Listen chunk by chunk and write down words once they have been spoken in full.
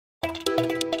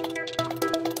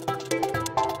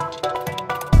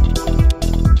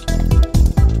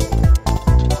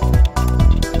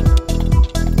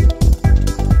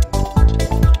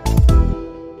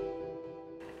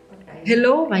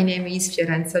Hello, my name is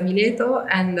Mileto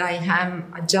and I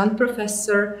am adjunct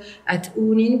professor at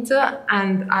UNINT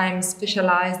and I'm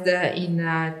specialized in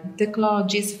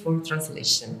technologies for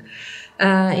translation.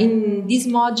 In this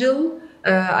module,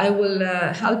 I will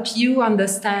help you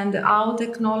understand how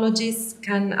technologies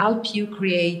can help you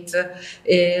create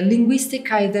a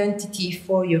linguistic identity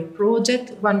for your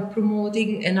project when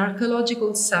promoting an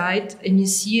archaeological site, a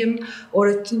museum, or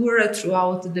a tour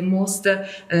throughout the most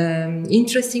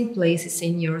interesting places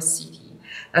in your city.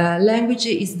 Language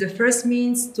is the first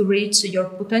means to reach your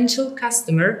potential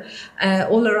customer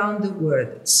all around the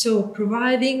world. So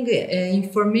providing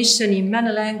information in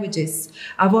many languages,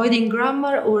 avoiding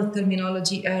grammar or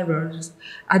terminology errors,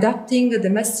 adapting the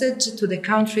message to the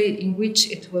country in which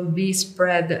it will be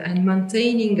spread, and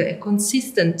maintaining a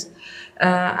consistent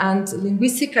and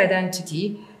linguistic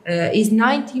identity is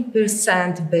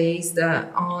 19% based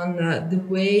on the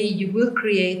way you will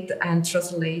create and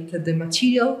translate the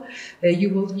material you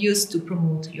will use to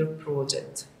promote your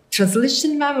project.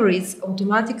 Translation memories,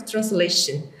 automatic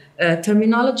translation,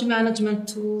 terminology management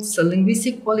tools,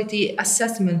 linguistic quality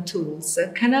assessment tools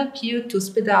can help you to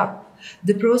speed up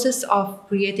the process of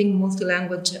creating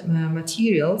multi-language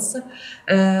materials,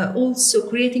 also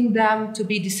creating them to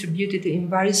be distributed in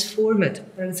various formats,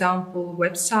 for example,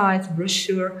 websites,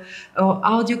 brochure, or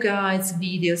audio guides,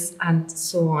 videos, and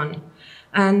so on.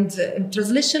 And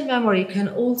translation memory can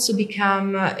also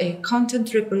become a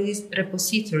content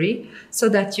repository so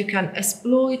that you can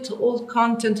exploit old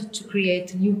content to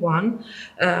create a new one.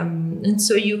 And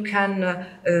so you can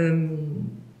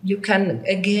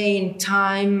gain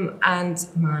time and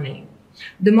money.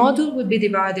 The module will be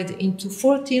divided into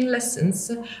 14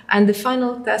 lessons, and the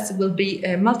final test will be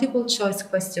a multiple choice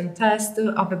question test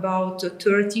of about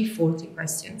 30-40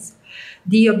 questions.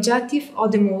 The objective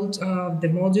of the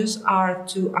modules are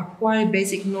to acquire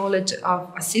basic knowledge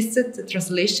of assisted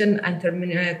translation and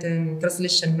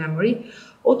translation memory,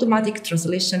 automatic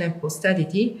translation and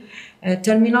post-editing,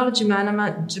 terminology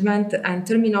management and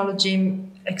terminology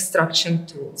extraction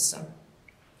tools.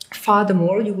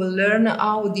 Furthermore, you will learn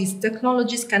how these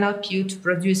technologies can help you to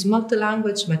produce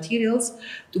multi-language materials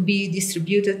to be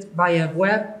distributed via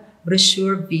web,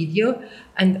 brochure, video,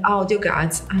 and audio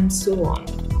guides, and so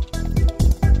on.